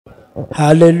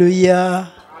Hallelujah.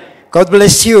 God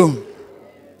bless you.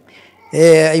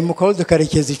 I'm called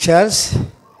KAREKEZI Charles.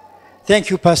 Thank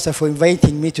you, Pastor, for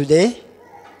inviting me today.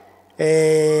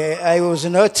 I was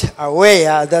not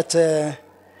aware that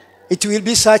it will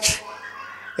be such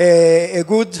a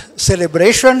good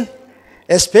celebration,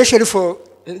 especially for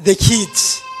the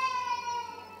kids.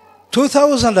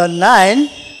 2009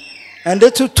 and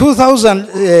to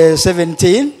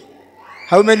 2017,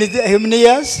 how many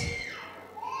years?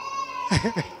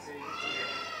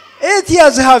 8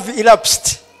 years have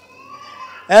elapsed.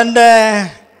 And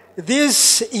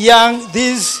this young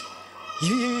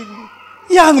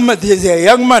man,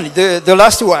 the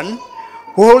last one,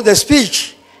 who held the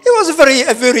speech, he was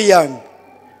very young.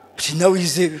 But now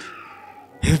he's a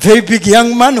very big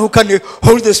young man who can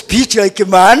hold the speech like a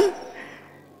man.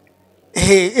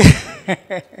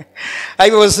 I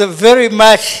was very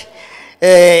much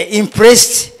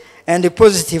impressed and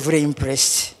positively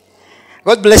impressed.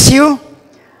 God bless you.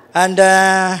 And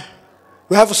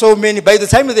we have so many. By the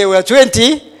time they were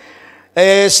 20,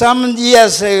 some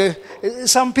years,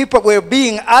 some people were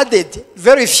being added,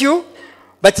 very few.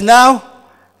 But now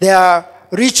they are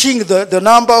reaching the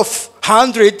number of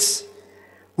hundreds,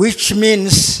 which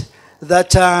means that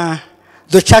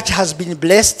the church has been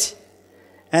blessed.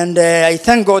 And I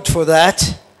thank God for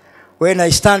that. When I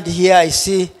stand here, I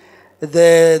see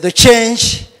the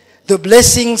change, the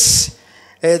blessings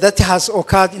that has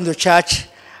occurred in the church.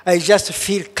 I just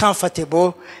feel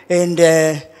comfortable and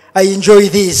I enjoy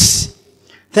this.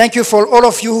 Thank you for all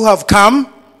of you who have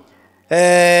come.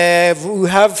 We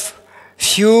have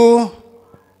few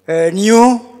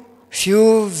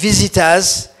few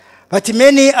visitors, but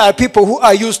many are people who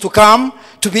are used to come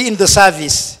to be in the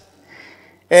service.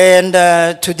 And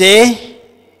today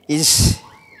is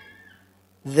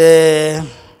the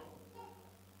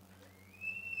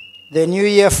New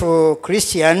Year for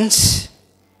Christians.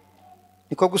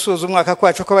 Niko gusoza umwaka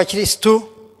kwacu kw'abakristo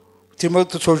turimo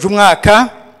dusoje umwaka,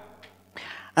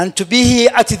 and to be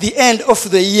here at the end of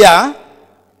the year,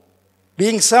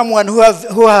 being someone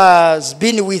who has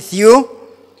been with you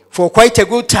for quite a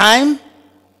good time,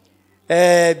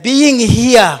 being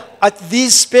here at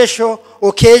this special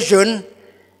occasion,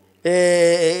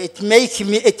 it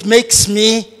makes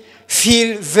me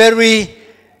feel very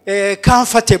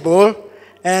comfortable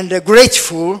and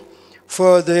grateful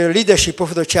for the leadership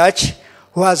of the church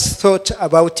who has thought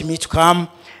about me to come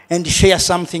and share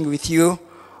something with you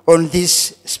on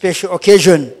this special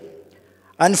occasion.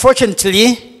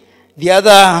 Unfortunately, the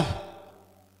other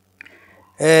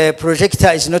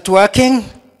projector is not working,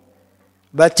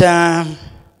 but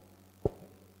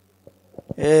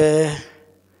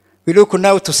we look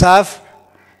now to serve.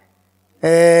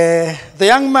 The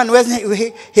young man, when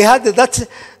he had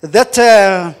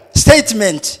that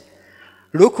statement,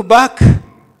 look back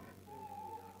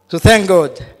to thank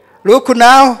God. Look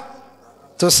now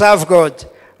to serve God.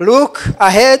 Look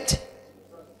ahead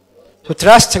to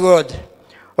trust God.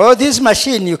 Oh, this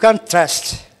machine you can't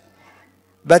trust.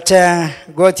 But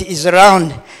God is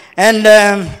around. And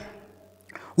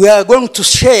we are going to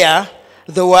share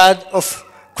the word of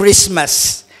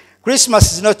Christmas.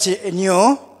 Christmas is not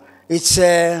new. It's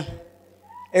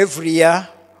every year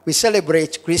we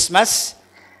celebrate Christmas.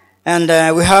 And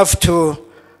we have to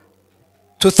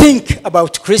think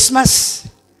about Christmas.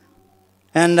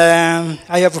 And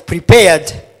I have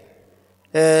prepared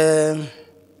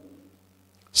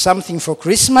something for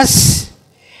Christmas.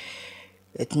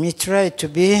 Let me try to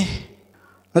be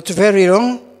not very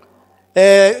long.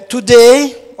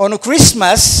 Today, on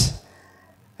Christmas,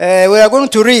 we are going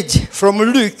to read from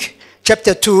Luke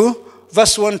chapter 2,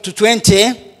 verse 1 to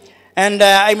 20. And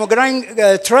I'm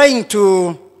trying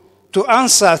to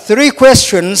answer 3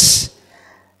 questions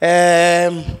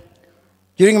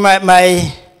during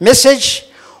my message.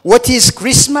 What is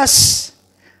Christmas?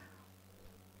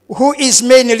 Who is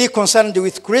mainly concerned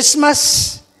with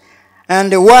Christmas?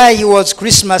 And why was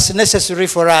Christmas necessary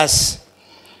for us?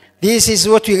 This is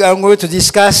what we are going to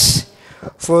discuss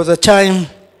for the time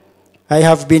I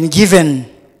have been given.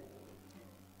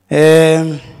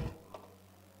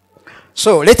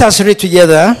 So let us read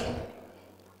together,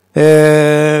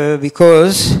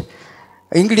 because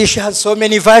English has so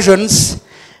many versions.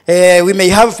 We may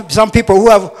have some people who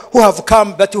have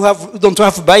come but who don't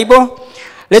have Bible.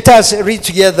 Let us read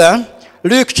together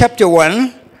Luke chapter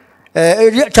 2,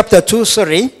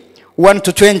 1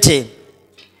 to 20.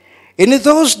 In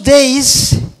those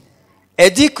days, a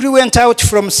decree went out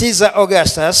from Caesar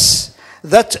Augustus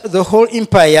that the whole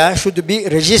empire should be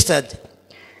registered.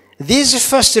 This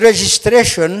first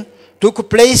registration took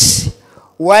place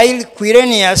while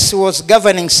Quirinius was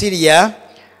governing Syria,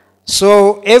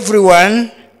 so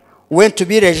everyone went to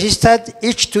be registered,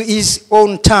 each to his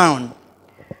own town.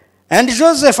 And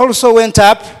Joseph also went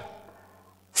up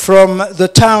from the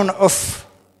town of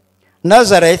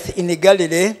Nazareth in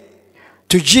Galilee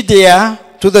to Judea,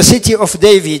 to the city of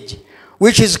David,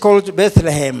 which is called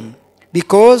Bethlehem,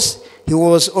 because he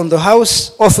was on the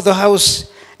house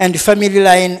and family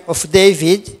line of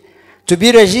David, to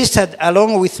be registered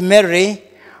along with Mary,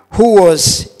 who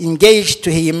was engaged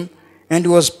to him and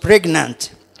was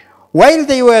pregnant. While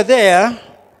they were there,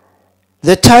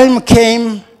 the time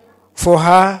came for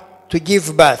her to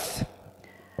give birth.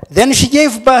 Then she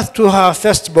gave birth to her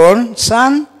firstborn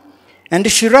son,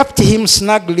 and she wrapped him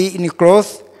snugly in a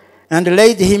cloth and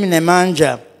laid him in a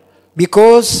manger,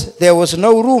 because there was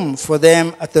no room for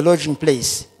them at the lodging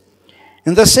place.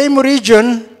 In the same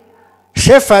region,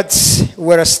 shepherds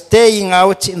were staying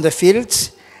out in the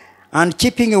fields and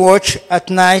keeping watch at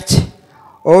night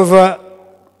over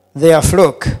their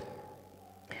flock.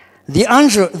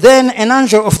 Then an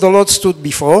angel of the Lord stood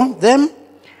before them,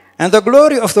 and the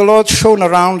glory of the Lord shone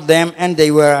around them, and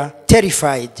they were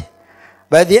terrified.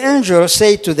 But the angel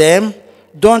said to them,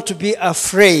 "Don't be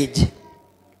afraid,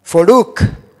 for look,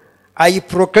 I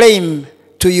proclaim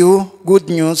to you good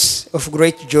news of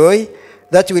great joy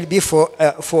that will be for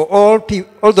all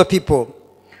the people.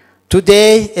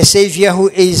 Today, a Savior who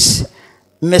is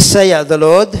Messiah, the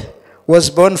Lord, was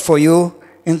born for you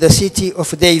in the city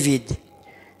of David.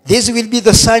 This will be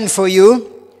the sign for you.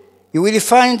 You will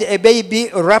find a baby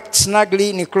wrapped snugly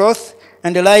in a cloth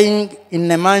and lying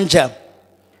in a manger."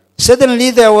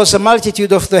 Suddenly there was a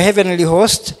multitude of the heavenly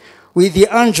host with the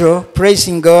angel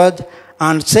praising God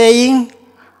and saying,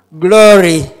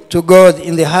 "Glory to God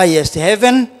in the highest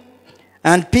heaven,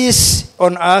 and peace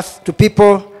on earth to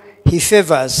people he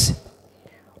favors."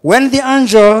 When the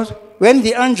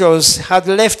angels had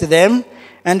left them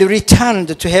and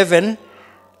returned to heaven,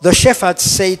 the shepherds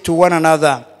said to one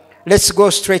another, "Let's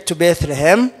go straight to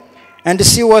Bethlehem and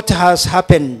see what has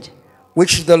happened,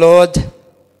 which the Lord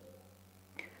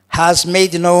has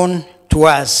made known to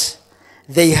us."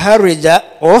 They hurried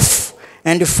off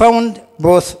and found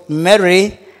both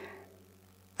Mary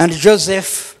and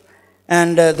Joseph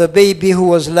and the baby who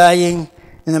was lying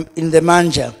in the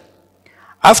manger.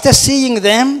 After seeing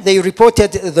them, they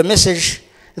reported the message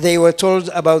they were told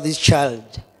about this child.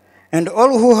 And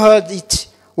all who heard it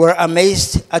were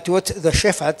amazed at what the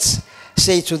shepherds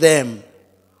said to them.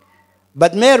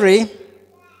 But Mary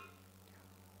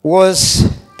was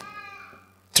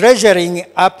treasuring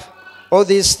up all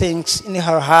these things in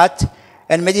her heart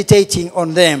and meditating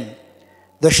on them.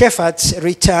 The shepherds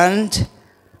returned,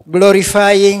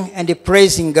 glorifying and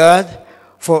praising God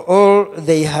for all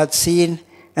they had seen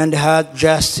and heard,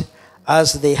 just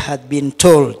as they had been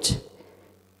told.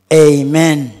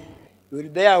 Amen. You will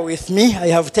bear with me. I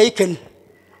have taken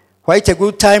quite a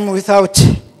good time without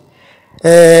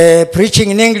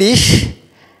preaching in English.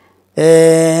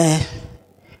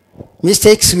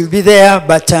 Mistakes will be there,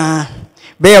 but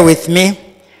bear with me.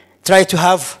 Try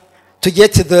to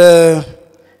get the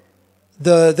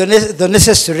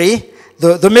necessary,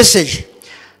 the message.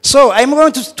 So I'm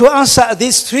going to answer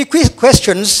these three quick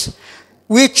questions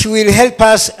which will help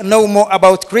us know more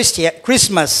about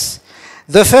Christmas.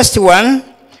 The first one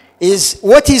is,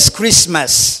 what is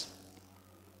Christmas?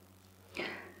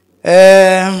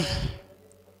 I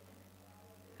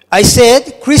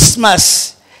said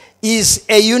Christmas is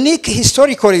a unique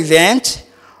historical event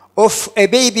of a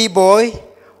baby boy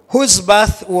whose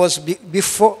birth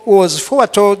was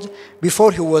foretold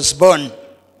before he was born.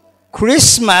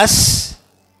 Christmas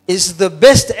is the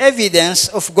best evidence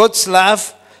of God's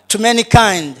love to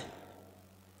mankind.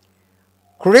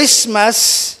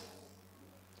 Christmas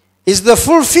is the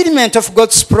fulfillment of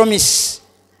God's promise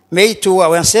made to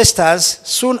our ancestors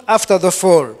soon after the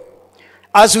fall,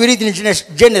 as we read in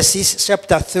Genesis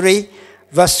chapter 3,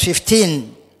 verse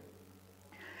 15.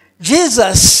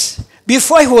 Jesus,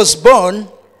 before he was born,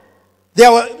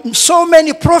 there were so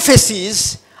many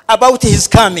prophecies about his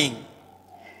coming.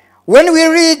 When we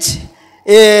read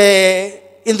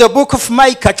in the book of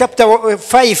Micah, chapter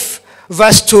 5,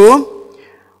 verse 2,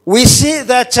 we see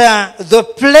that the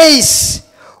place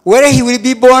where he will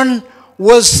be born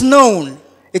was known.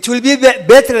 It will be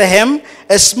Bethlehem,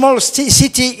 a small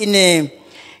city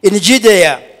in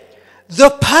Judea. The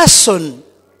person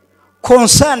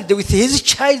concerned with his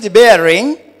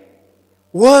childbearing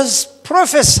was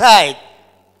prophesied.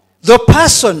 The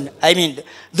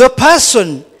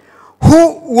person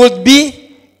who would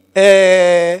be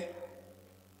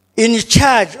in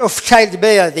charge of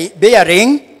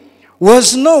childbearing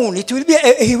was known. It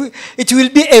will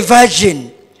be a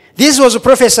virgin. This was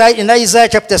prophesied in Isaiah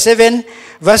chapter 7,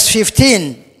 verse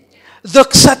 15. the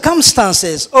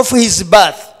circumstances of his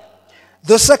birth,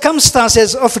 the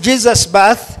circumstances of Jesus'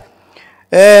 birth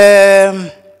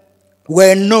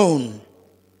were known.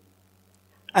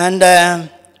 And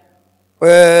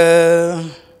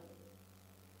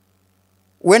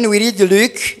when we read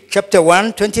Luke chapter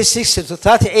 1, 26 to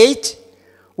 38,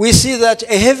 we see that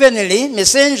a heavenly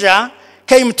messenger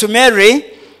came to Mary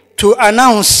to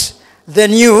announce the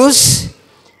news,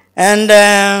 and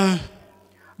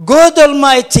God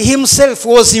Almighty himself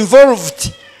was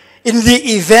involved in the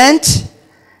event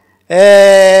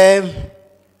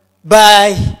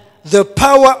by the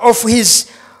power of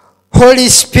his Holy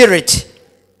Spirit.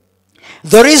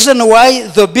 The reason why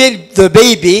the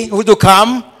baby who will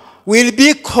come will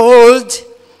be called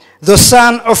the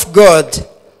Son of God,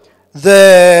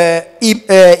 the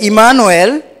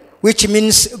Emmanuel, which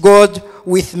means God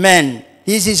with men.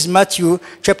 This is Matthew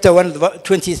chapter 1,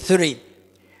 23.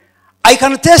 I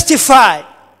can testify,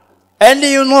 and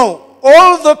you know,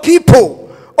 all the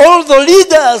people, all the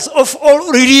leaders of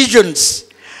all religions,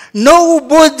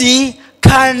 nobody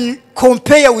can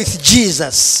compare with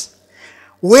Jesus.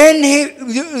 When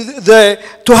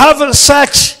to have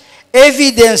such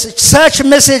evidence, such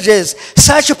messages,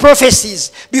 such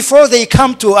prophecies, before they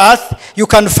come to earth, you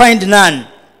can find none.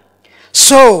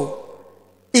 So,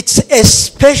 it's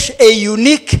a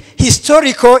unique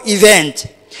historical event.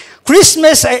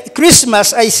 Christmas,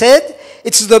 I said,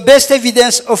 it's the best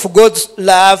evidence of God's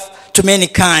love to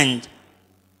mankind.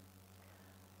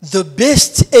 The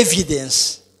best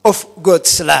evidence of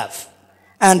God's love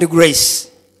and grace.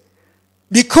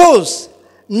 Because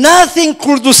nothing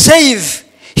could save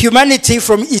humanity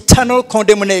from eternal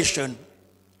condemnation.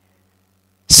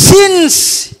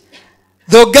 Since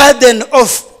the garden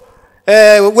of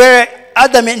where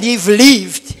Adam and Eve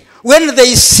lived, when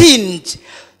they sinned,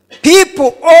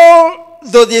 people, all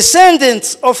the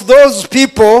descendants of those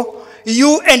people,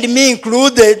 you and me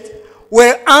included,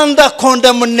 were under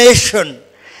condemnation.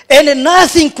 And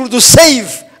nothing could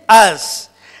save us.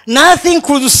 Nothing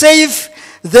could save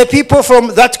the people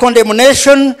from that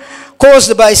condemnation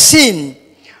caused by sin.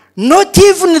 Not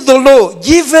even the law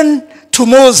given to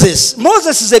Moses.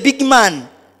 Moses is a big man.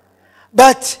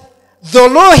 But the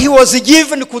law he was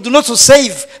given could not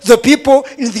save the people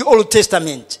in the Old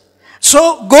Testament.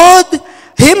 So God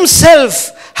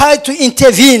himself had to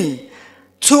intervene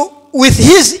with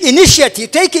his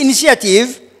initiative, take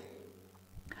initiative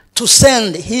to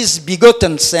send his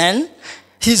begotten son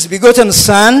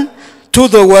to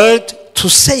the world to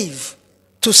save.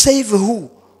 To save who?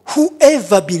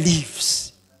 Whoever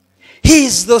believes. He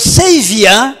is the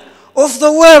savior of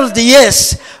the world,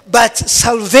 yes, but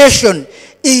salvation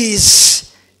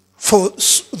is for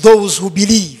those who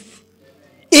believe.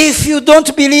 If you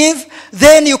don't believe,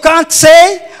 then you can't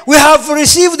say, we have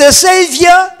received the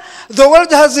savior, the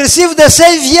world has received the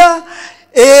savior.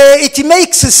 It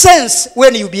makes sense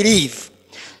when you believe.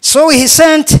 So he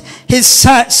sent his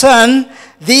son.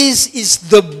 This is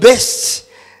the best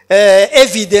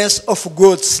evidence of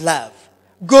God's love.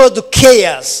 God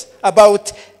cares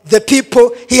about the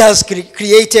people he has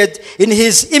created in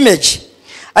his image.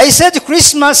 I said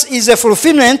Christmas is a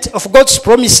fulfillment of God's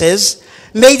promises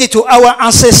made to our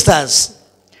ancestors.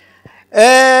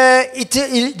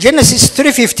 In Genesis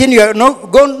 3:15, you are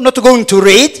not going to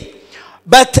read,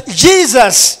 but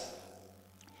Jesus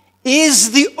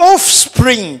is the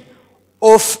offspring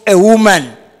of a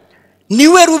woman.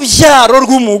 Niwe rubyaro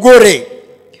rw'umugore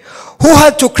who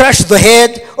had to crush the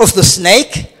head of the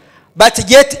snake, but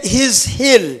get his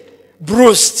heel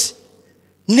bruised.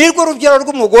 Nirwo rubyaro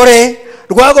rw'umugore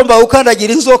rwagomba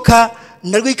gukandagira inzoka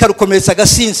narwo ikarukomeretsa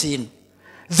agasinzino.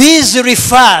 This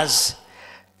refers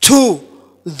to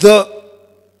the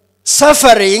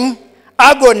suffering,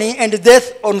 agony, and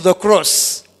death on the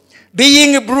cross.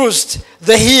 Being bruised,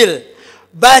 the heel.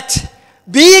 But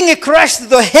being crushed,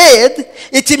 the head,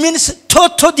 it means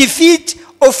total defeat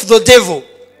of the devil.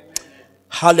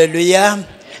 Hallelujah.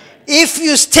 If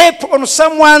you step on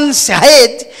someone's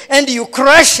head and you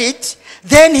crush it,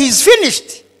 then he's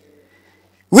finished.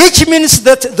 Which means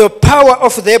that the power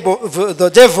of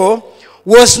the devil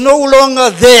was no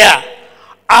longer there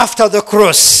after the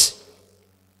cross.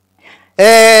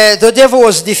 The devil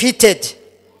was defeated.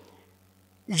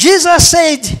 Jesus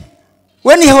said,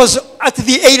 when he was at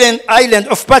the island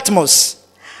of Patmos,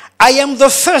 I am the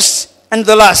first and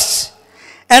the last,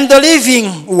 and the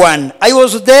living one. I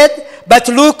was dead, but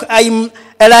look, I am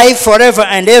alive forever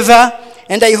and ever,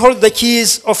 and I hold the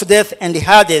keys of death and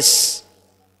Hades.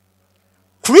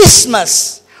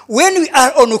 Christmas, when we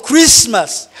are on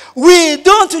Christmas, we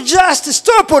don't just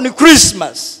stop on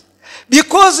Christmas,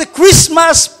 because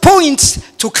Christmas points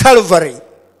to Calvary.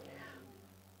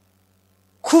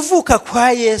 kuvuka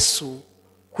kwa Yesu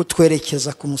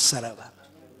kutwerekeza ku musaraba.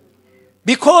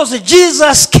 Because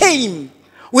Jesus came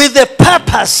with a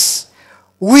purpose,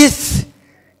 with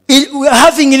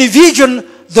having in vision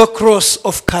the cross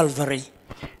of Calvary.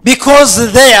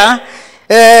 Because there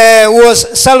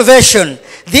was salvation.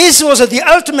 This was the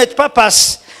ultimate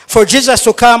purpose for Jesus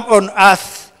to come on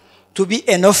earth, to be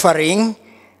an offering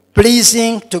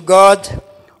pleasing to God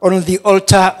on the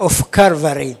altar of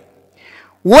Calvary.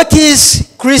 What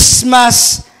is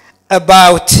Christmas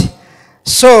about?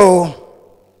 So,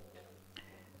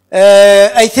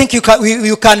 I think you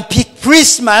can pick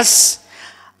Christmas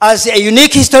as a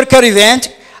unique historical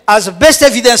event, as the best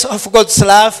evidence of God's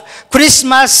love.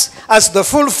 Christmas as the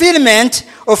fulfillment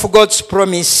of God's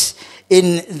promise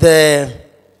to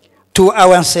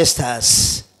our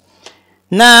ancestors.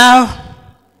 Now,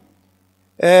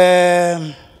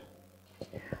 the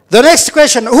next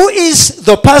question: who is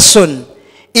the person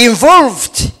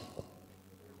involved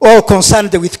or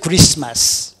concerned with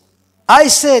Christmas? I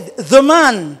said the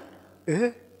man.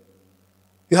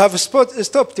 You have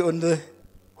stopped on the.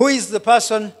 Who is the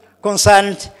person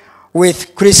concerned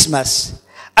with Christmas?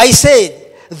 I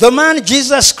said the man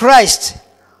Jesus Christ,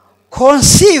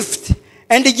 conceived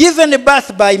and given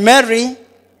birth by Mary,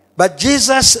 but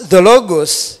Jesus, the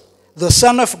Logos, the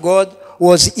Son of God,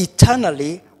 was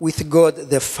eternally with God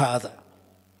the Father.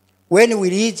 When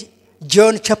we read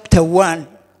John chapter 1,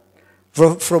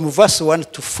 from verse 1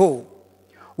 to 4,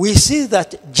 we see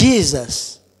that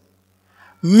Jesus,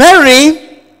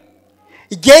 Mary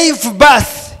gave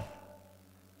birth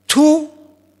to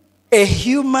a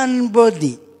human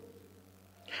body,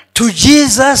 to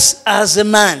Jesus as a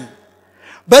man.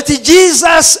 But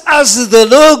Jesus as the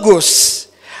Logos,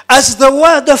 as the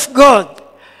Word of God,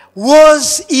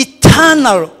 was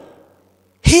eternal.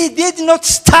 He did not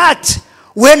start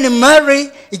when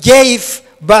Mary gave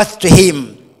birth to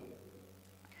him.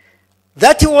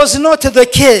 That was not the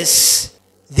case.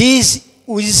 This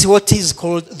is what is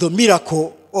called the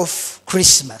miracle of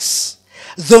Christmas.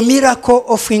 The miracle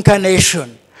of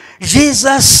incarnation.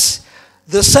 Jesus,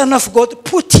 the Son of God,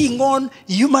 putting on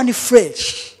human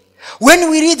flesh.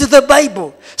 When we read the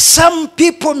Bible, some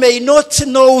people may not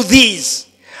know this,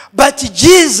 but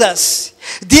Jesus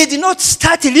did not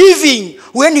start living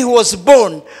when he was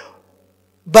born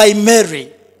by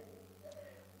Mary.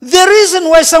 The reason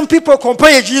why some people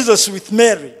compare Jesus with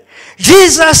Mary,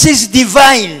 Jesus is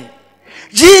divine.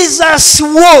 Jesus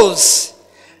was.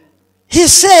 He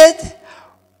said,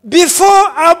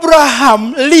 before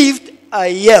Abraham lived, I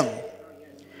am.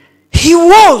 He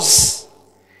was.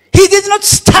 He did not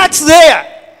start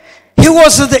there. He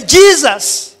was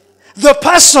Jesus. The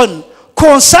person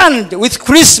concerned with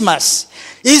Christmas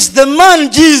is the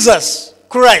man Jesus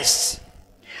Christ.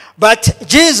 But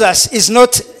Jesus is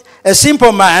not a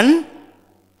simple man.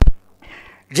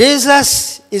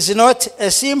 Jesus is not a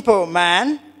simple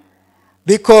man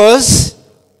because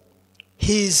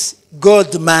he's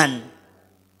God-man.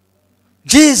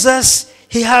 Jesus,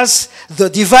 he has the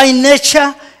divine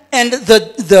nature and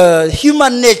the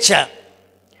human nature.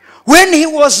 When he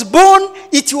was born,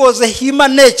 it was a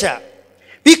human nature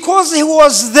because he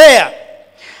was there.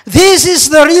 This is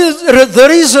the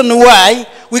reason why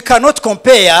we cannot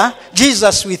compare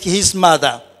Jesus with his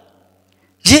mother.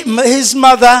 His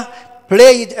mother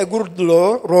played a good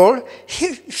role.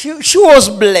 She was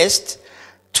blessed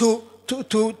to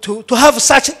have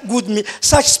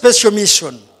such special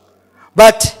mission.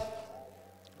 But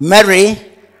Mary,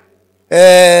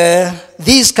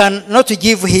 these cannot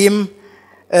give him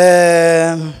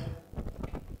a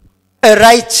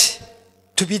right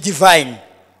to be divine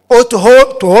or to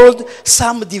hold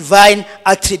some divine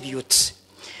attributes.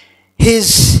 He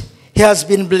has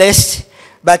been blessed,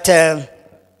 but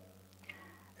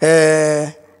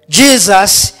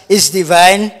Jesus is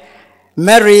divine.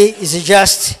 Mary is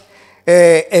just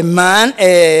a man,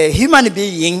 a human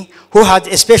being who had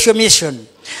a special mission.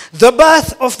 The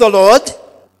birth of the Lord,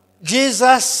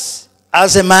 Jesus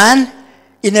as a man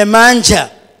in a manger,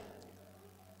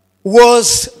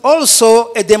 was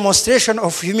also a demonstration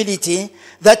of humility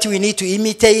that we need to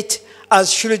imitate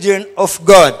as children of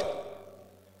God.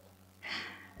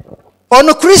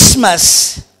 On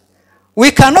Christmas,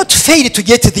 we cannot fail to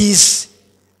get this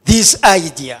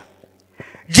idea.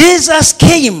 Jesus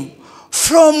came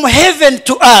from heaven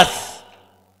to earth,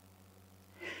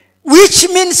 which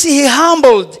means he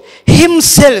humbled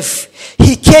himself.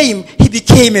 He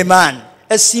became a man,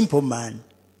 a simple man.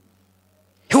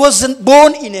 He wasn't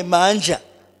born in a manger.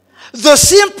 The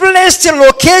simplest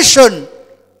location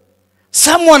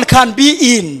someone can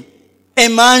be in, a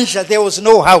manger. There was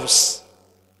no house.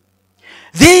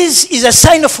 This is a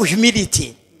sign of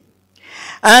humility.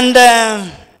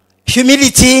 And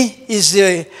humility is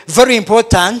very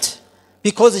important,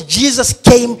 because Jesus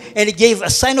came and gave a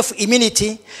sign of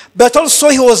humility, but also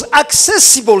he was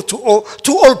accessible to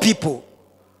all people,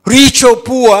 rich or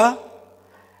poor,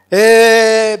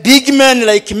 big men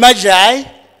like Magi,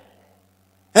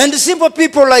 and simple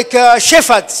people like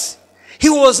shepherds. He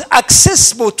was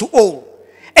accessible to all.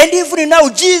 And even now,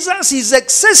 Jesus is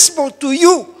accessible to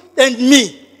you and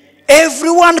me.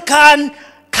 Everyone can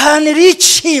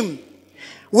reach him.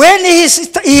 When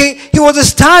he was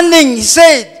standing, he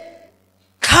said,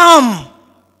 "Come,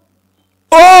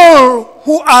 all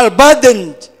who are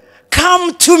burdened,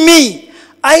 come to me.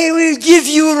 I will give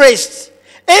you rest."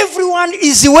 Everyone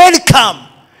is welcome.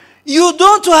 You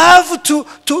don't have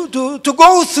to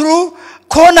go through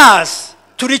corners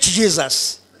to reach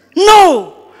Jesus.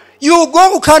 No. You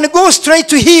can go straight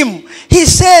to him. He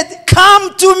said,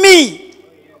 "Come to me,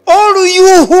 all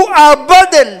you who are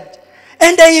burdened,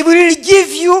 and I will give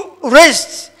you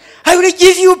rest. I will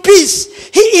give you peace."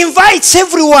 He invites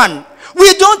everyone.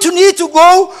 We don't need to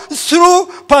go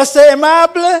through Pastor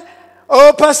Aimable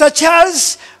or Pastor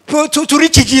Charles to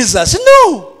reach Jesus.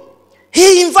 No.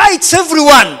 He invites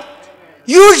everyone.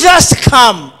 You just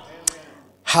come.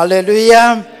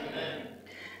 Hallelujah.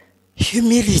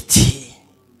 Humility.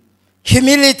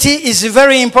 Humility is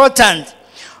very important.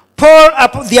 Paul,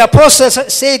 the apostle,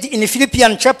 said in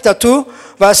Philippians chapter 2,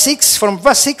 verse 6, from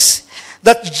verse 6,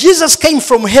 that Jesus came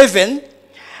from heaven,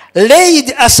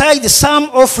 laid aside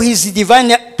some of his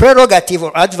divine prerogative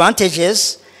or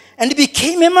advantages, and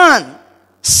became a man,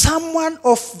 someone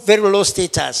of very low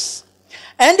status.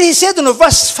 And he said in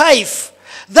verse 5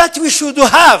 that we should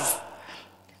have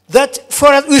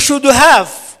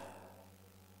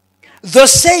the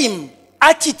same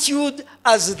attitude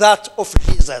as that of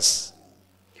Jesus.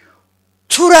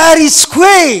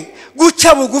 Turaritswe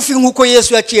guca bugufi nkuko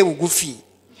Yesu yaciye bugufi.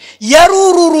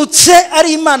 Yarururutse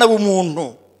ari Imana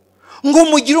bumuntu. Ngo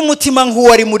mugire umutima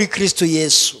nk'uwari muri Kristo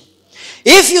Yesu.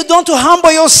 If you don't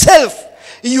humble yourself,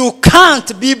 you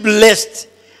can't be blessed.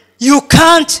 You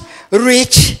can't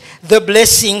reach the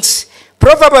blessings.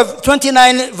 Proverbs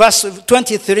 29 verse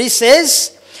 23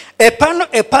 says, a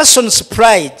person's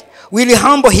pride will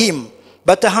humble him,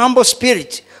 but a humble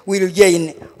spirit will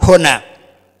gain honor.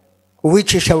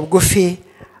 Uwicisha bugufi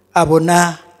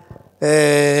abona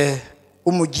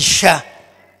umugisha,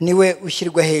 niwe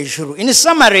ushyirwa hejuru. In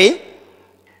summary,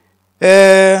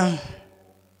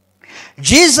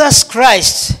 Jesus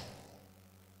Christ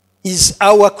is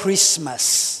our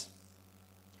Christmas.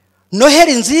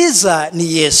 Noheri nziza ni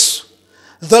Yesu.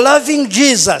 The loving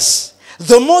Jesus,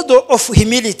 the model of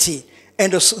humility,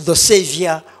 and the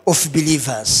Savior of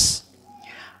believers.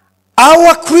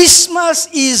 Our Christmas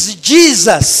is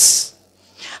Jesus.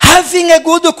 Having a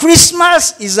good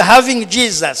Christmas is having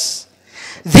Jesus.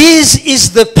 This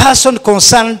is the person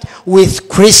concerned with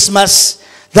Christmas.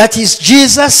 That is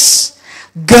Jesus,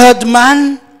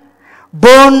 God-man,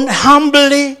 born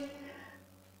humbly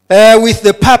with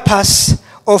the purpose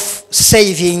of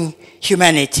saving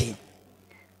humanity.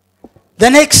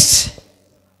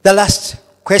 The last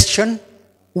question.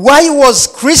 Why was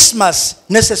Christmas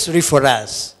necessary for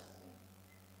us?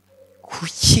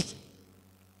 Kuki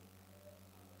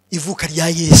ivuka rya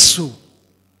Yesu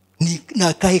ni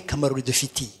nakahe kamaro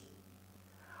ridufitiye?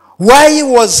 Why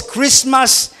was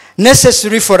Christmas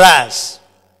necessary for us?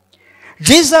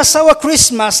 Jesus, our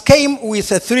Christmas, came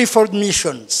with a threefold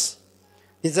missions.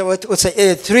 It's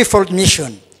a threefold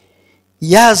mission.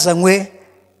 Yazanywe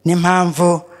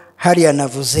n'impamvu hariya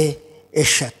navuze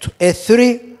eshatu. A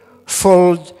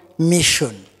threefold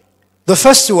mission. The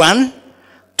first one,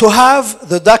 to have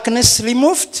the darkness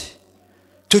removed,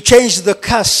 to change the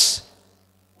curse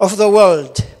of the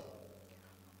world.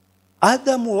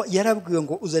 Adamu yarabwiwe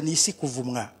ngo uzana isi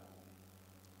kuvumwa,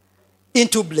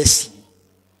 into blessing.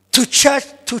 To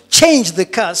change the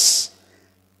curse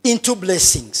into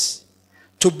blessings,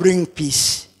 to bring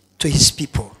peace to his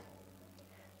people.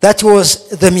 That was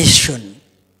the mission.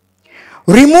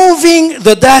 Removing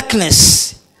the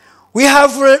darkness. We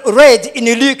have read in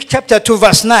Luke chapter 2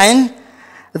 verse 9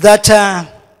 that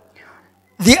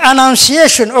the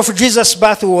annunciation of Jesus'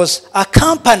 birth was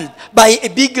accompanied by a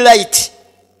big light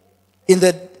in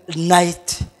the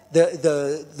night,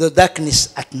 the darkness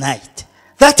at night.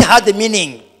 That had a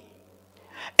meaning.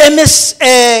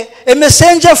 A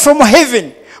messenger from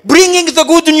heaven bringing the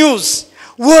good news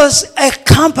was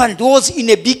accompanied, was in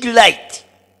a big light.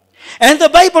 And the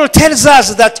Bible tells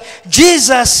us that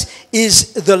Jesus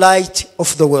is the light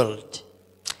of the world.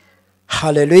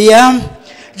 Hallelujah.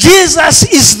 Jesus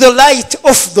is the light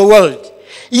of the world.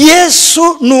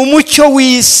 Yesu ni umucyo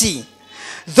w'isi.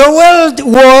 The world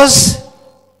was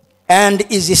and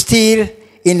is still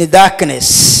in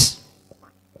darkness,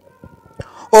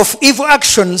 of evil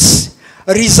actions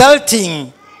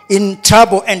resulting in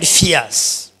trouble and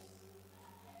fears.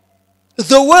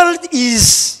 The world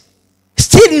is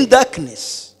still in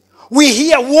darkness. We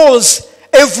hear wars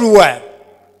everywhere.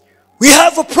 We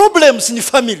have problems in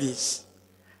families.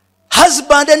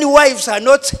 Husband and wives are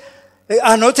not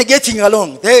getting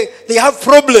along. They have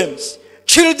problems.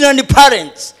 Children and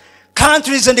parents,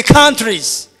 countries and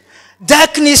countries.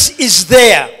 Darkness is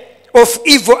there of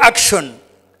evil action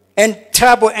and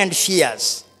trouble and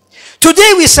fears.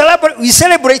 Today we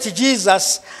celebrate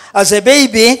Jesus as a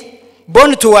baby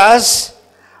born to us,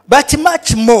 but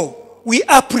much more we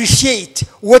appreciate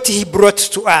what he brought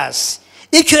to us.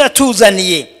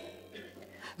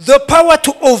 The power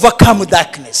to overcome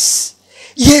darkness.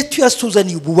 Yetu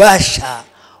yasuzani ububasha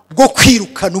bwo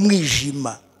kwirukana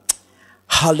umwijima.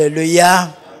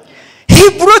 Hallelujah. He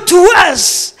brought to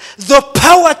us the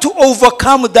power to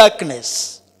overcome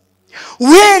darkness.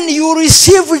 When you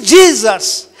receive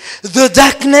Jesus, the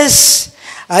darkness,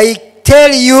 I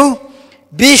tell you,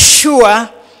 be sure,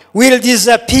 will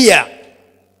disappear.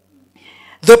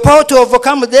 The power to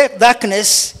overcome the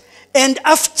darkness, and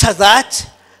after that,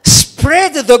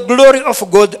 spread the glory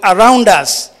of God around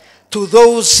us to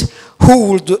those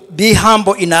who would be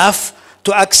humble enough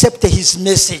to accept his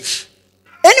message.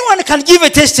 Anyone can give a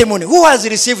testimony who has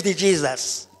received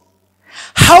Jesus.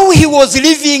 How he was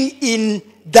living in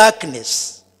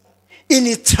darkness,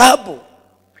 in trouble,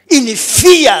 in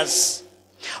fears.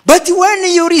 But when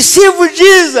you receive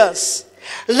Jesus,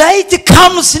 light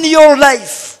comes in your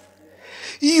life.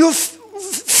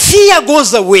 Fear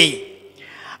goes away.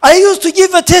 I used to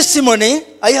give a testimony.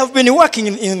 I have been working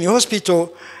in the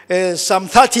hospital some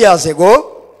 30 years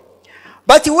ago.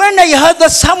 But when I heard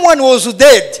that someone was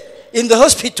dead in the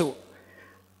hospital,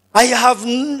 I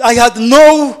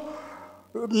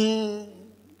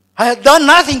had done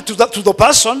nothing to the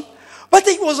person, but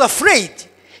I was afraid.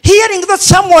 Hearing that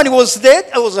someone was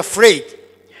dead, I was afraid.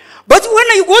 But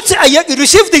when I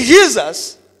received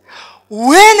Jesus,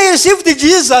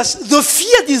 the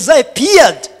fear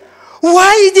disappeared.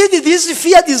 Why did this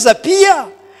fear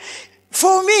disappear?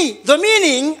 For me, the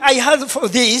meaning I had for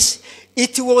this,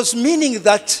 it was meaning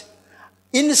that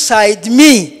inside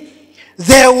me,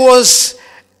 there was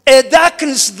a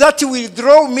darkness that will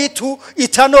draw me to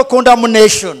eternal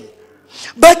condemnation.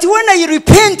 But when I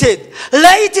repented,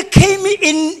 light came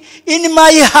in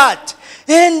my heart,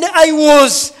 and I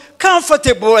was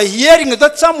comfortable hearing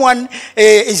that someone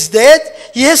is dead.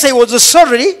 Yes, I was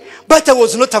sorry, but I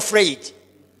was not afraid.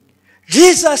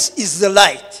 Jesus is the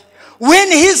light.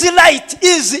 When his light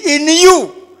is in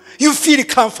you, you feel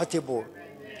comfortable.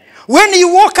 When you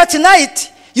walk at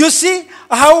night, you see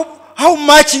how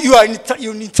much you are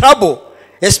in trouble,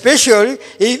 especially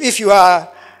if you are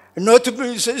not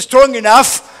strong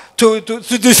enough to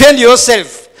defend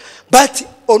yourself. But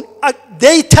at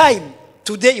daytime,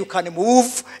 today you can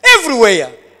move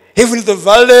everywhere. Even the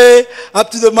valley, up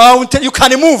to the mountain, you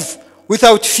can move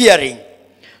without fearing.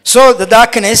 So the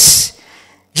darkness,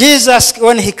 Jesus,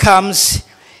 when he comes,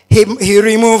 he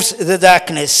removes the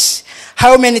darkness.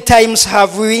 How many times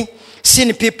have we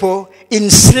seen people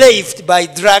enslaved by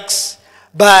drugs,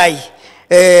 by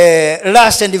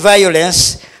lust and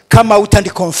violence, come out and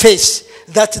confess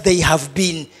that they have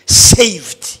been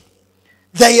saved?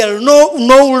 They are no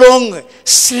longer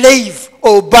slave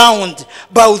or bound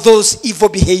by those evil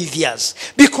behaviors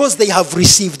because they have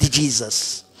received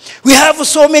Jesus. We have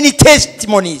so many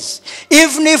testimonies.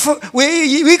 Even if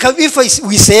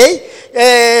we say,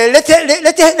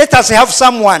 let us have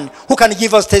someone who can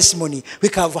give us testimony, we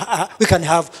can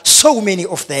have so many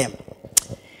of them.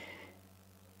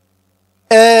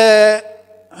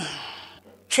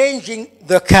 Changing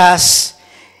the curse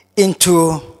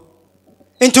into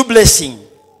blessing.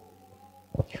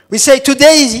 We say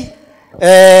today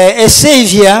a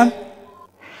Savior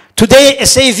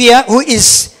who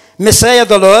is Messiah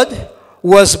the Lord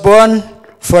was born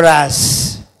for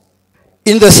us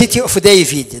in the city of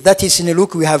David. That is in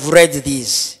Luke, we have read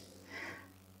this.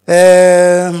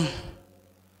 The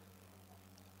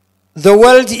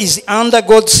world is under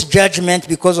God's judgment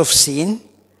because of sin.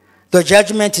 The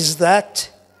judgment is that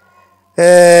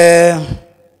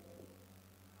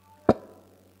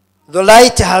the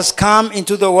light has come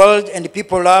into the world and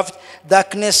people loved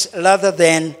darkness rather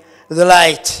than the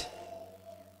light.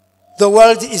 The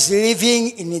world is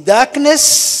living in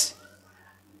darkness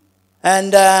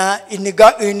and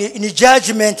in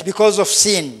judgment because of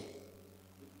sin.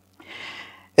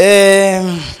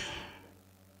 The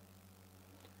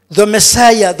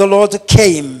Messiah, the Lord,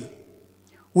 came.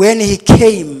 When he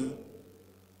came,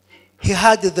 he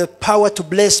had the power to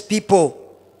bless people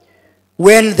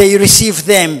when they received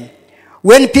them.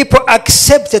 When people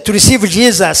accepted to receive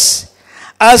Jesus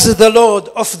as the Lord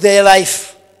of their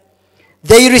life,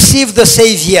 they receive the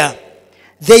Savior.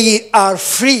 They are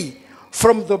free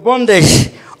from the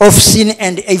bondage of sin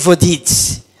and evil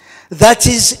deeds. That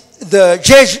is the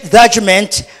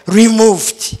judgment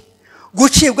removed.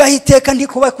 Gucibwaho iteka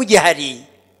ndikuba kugihari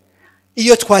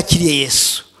iyo twakiriye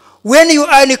Yesu. When you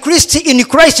are in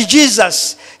Christ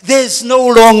Jesus, there is no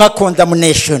longer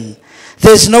condemnation.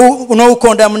 There is no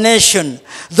condemnation.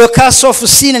 The curse of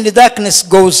sin and the darkness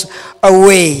goes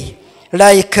away.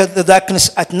 Like the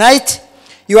darkness at night,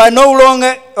 you are no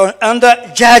longer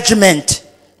under judgment.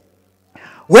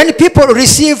 When people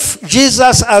receive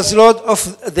Jesus as Lord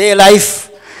of their life,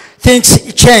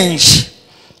 things change.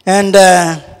 And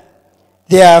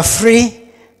they are free.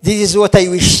 This is what I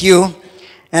wish you.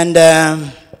 And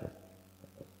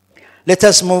let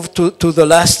us move to the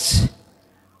last.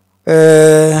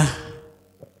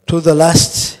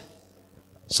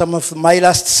 Some of my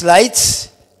last slides.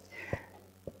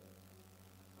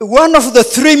 One of the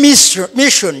three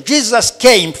missions Jesus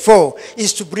came for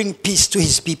is to bring peace to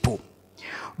his people.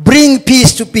 Bring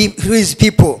peace to his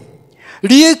people.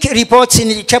 Luke reports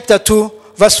in chapter 2,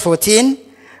 verse 14,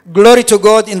 glory to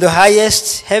God in the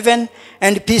highest heaven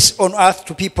and peace on earth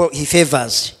to people he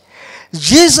favors.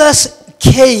 Jesus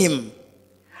came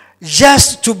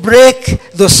just to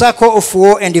break the circle of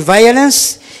war and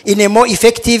violence in a more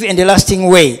effective and lasting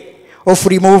way of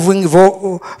removing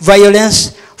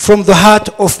violence from the heart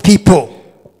of people.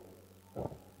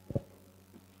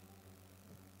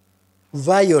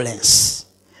 Violence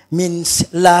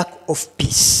means lack of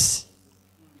peace.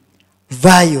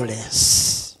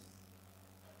 Violence.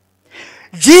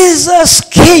 Jesus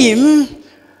came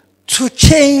to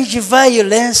change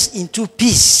violence into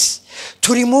peace,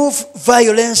 to remove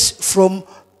violence from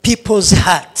people's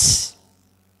hearts.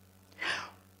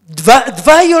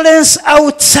 Violence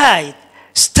outside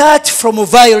starts from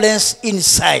violence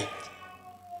inside.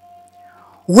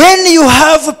 When you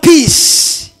have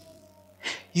peace,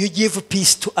 you give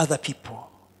peace to other people.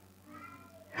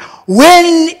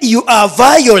 When you are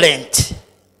violent,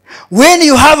 when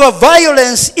you have a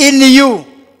violence in you,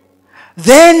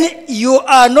 then you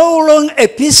are no longer a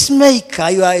peacemaker,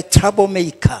 you are a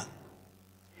troublemaker.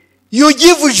 You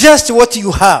give just what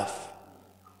you have.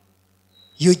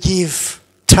 You give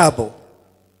trouble.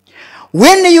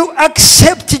 When you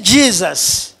accept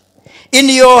Jesus in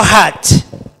your heart,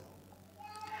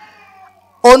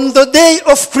 on the day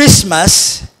of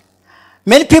Christmas,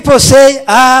 many people say,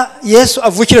 yes,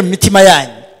 avukire mitima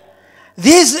yanyu.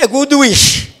 This is a good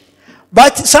wish.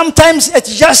 But sometimes it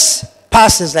just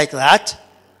passes like that.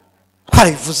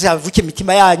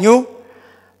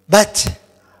 But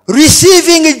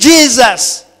receiving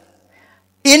Jesus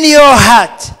in your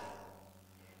heart,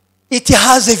 it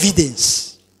has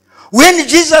evidence. When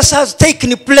Jesus has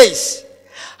taken place,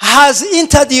 has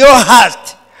entered your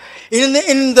heart,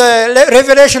 in the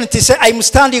Revelation it says, I'm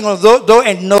standing on the door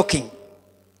and knocking.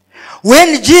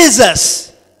 When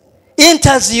Jesus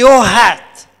enters your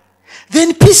heart,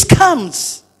 then peace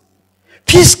comes.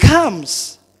 Peace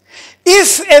comes.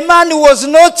 If a man was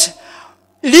not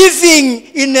living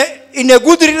in a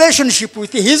good relationship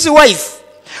with his wife,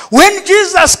 when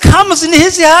Jesus comes in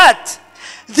his heart,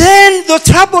 then the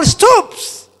trouble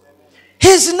stops.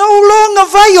 He's no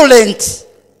longer violent.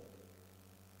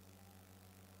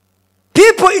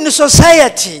 People in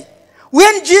society,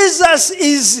 when Jesus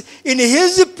is in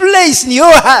his place in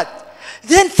your heart,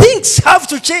 then things have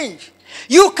to change.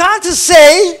 You can't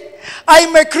say,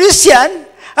 I'm a Christian,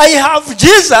 I have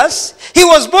Jesus, he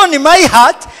was born in my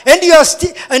heart, and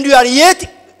you are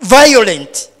yet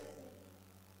violent.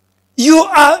 You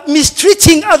are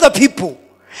mistreating other people.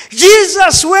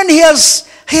 Jesus, when he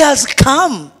has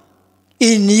come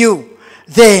in you,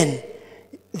 then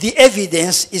the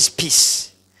evidence is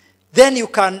peace. Then you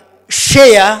can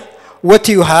share what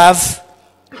you have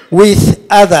with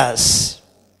others.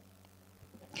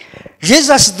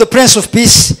 Jesus, the Prince of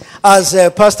Peace, as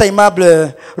Pastor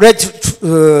Imable read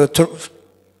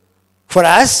for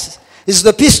us, is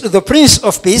the Prince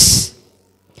of Peace,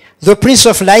 the Prince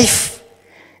of Life,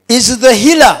 is the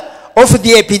healer of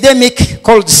the epidemic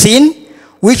called sin,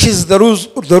 which is the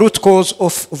root cause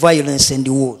of violence and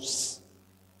wars.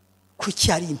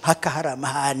 Kucyari impaka hari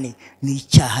amahane ni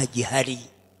icyaha gihari.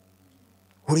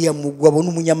 Uriya mugabo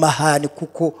n'umunyamahane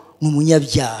kuko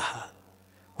n'umunyabyaha.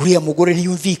 Uriya mugore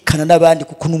ntiyumvikana n'abandi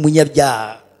kuko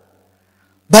n'umunyabyaha.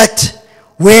 But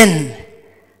when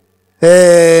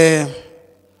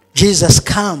Jesus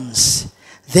comes,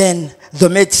 then the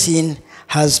medicine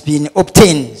has been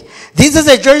obtained. This is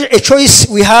a choice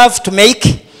we have to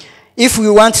make if we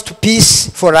want to peace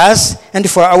for us and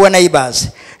for our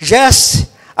neighbors. Just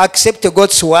accept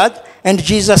God's word and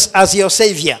Jesus as your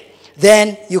Savior.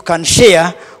 Then you can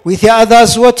share with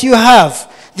others what you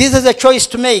have. This is a choice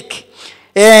to make.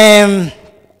 I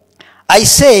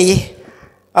say,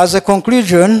 as a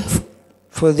conclusion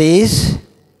for this,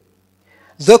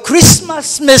 the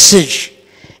Christmas message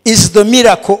is the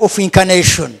miracle of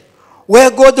incarnation, where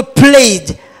God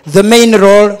played the main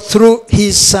role through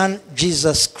his Son,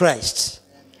 Jesus Christ.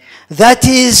 That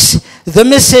is the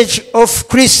message of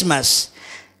Christmas.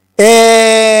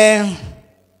 The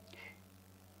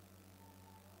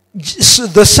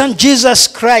Son, Jesus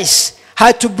Christ,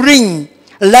 had to bring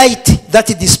light that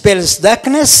dispels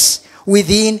darkness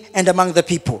within and among the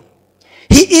people.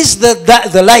 He is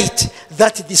the light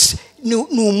that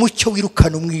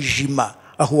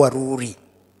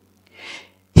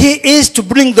He is to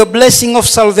bring the blessing of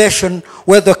salvation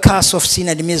where the curse of sin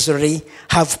and misery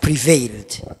have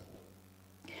prevailed.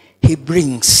 He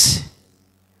brings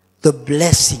the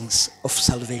blessings of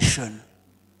salvation.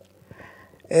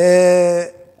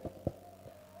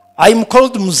 I'm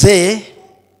called Mzee,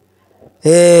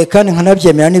 kandi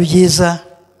nkanabyemera ni byiza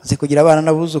aze kugira abana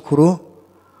n'abuzukuru.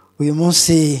 Uyu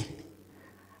munsi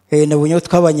nabonye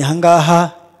twabanye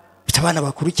ahangaha bita abana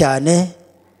bakuru cyane,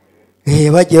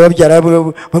 bagiye babyara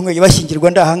bamwe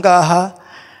bashyingirwa ndahangaha,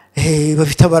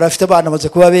 bafite abana bamaze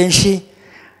kuba benshi.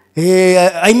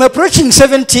 I'm approaching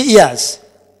 70 years.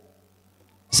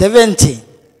 70.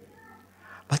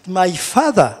 But my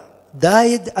father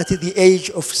died at the age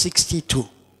of 62.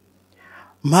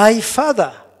 My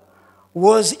father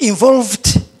was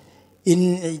involved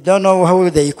in, I don't know how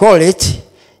they call it,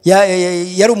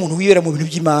 yari umuntu wibera mu bintu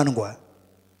by'imandwa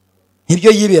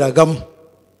nibyo yiberagamo.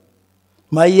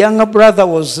 My younger brother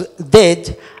was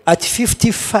dead at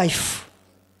 55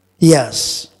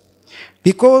 years.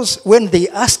 Because when they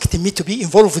asked me to be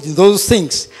involved in those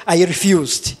things, I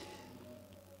refused.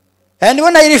 And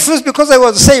when I refused because I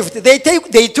was saved,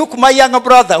 they took my younger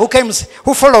brother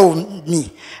who followed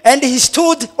me, and he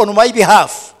stood on my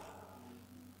behalf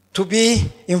to be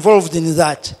involved in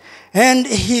that. And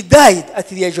he died at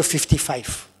the age of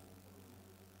 55.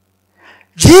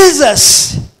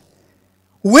 Jesus,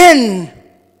 when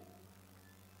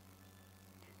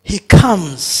he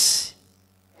comes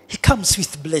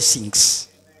with blessings.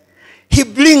 He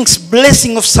brings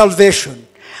blessing of salvation.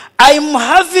 I'm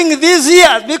having these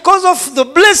years because of the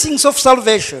blessings of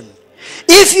salvation.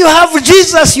 If you have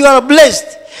Jesus, you are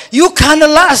blessed. You can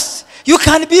last. You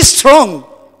can be strong.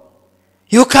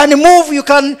 You can move. You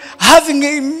can have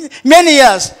many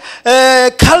years.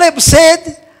 Caleb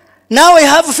said, now I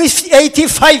have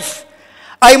 85.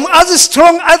 I'm as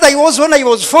strong as I was when I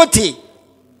was 40.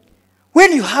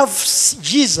 When you have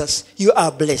Jesus, you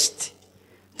are blessed.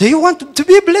 Do you want to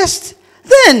be blessed?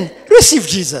 Then receive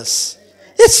Jesus.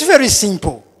 It's very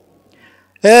simple.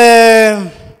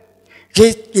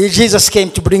 Jesus came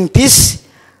to bring peace.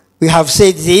 We have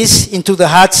said this, into the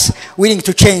hearts, willing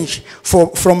to change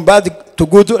from bad to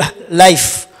good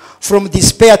life, from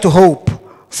despair to hope,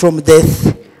 from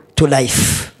death to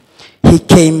life. He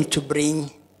came to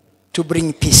bring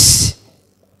peace.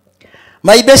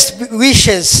 My best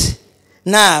wishes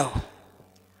now,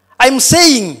 I'm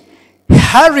saying,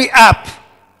 hurry up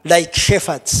like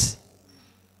shepherds.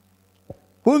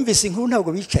 Hurry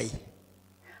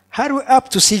up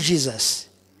to see Jesus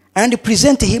and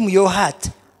present him your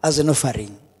heart as an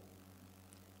offering.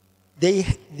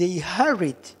 They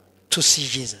hurried to see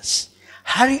Jesus.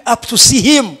 Hurry up to see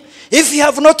him. If you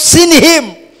have not seen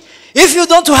him, if you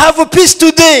don't have a peace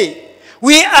today,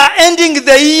 we are ending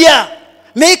the year.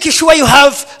 Make sure you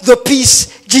have the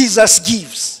peace Jesus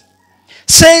gives.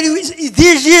 Say,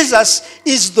 this Jesus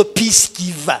is the peace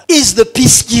giver. Is the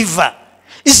peace giver.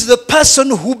 Is the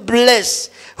person who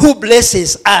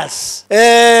blesses us.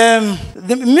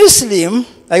 The Muslim,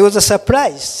 I was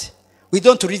surprised. We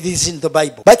don't read this in the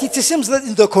Bible. But it seems that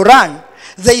in the Quran,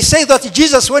 they say that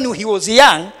Jesus, when he was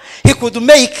young, he could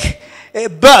make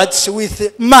birds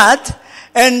with mud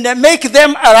and make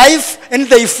them arrive and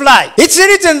they fly. It's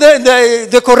written in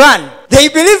the Quran. They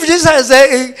believe Jesus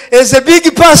as a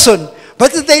big person,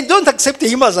 but they don't accept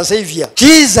him as a savior.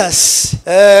 Jesus,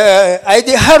 I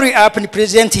hurry up and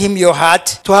present him your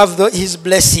heart to have his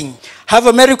blessing. Have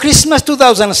a Merry Christmas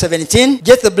 2017.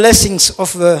 Get the blessings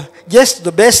of just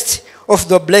the best of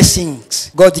the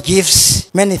blessings God gives.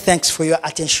 Many thanks for your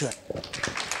attention.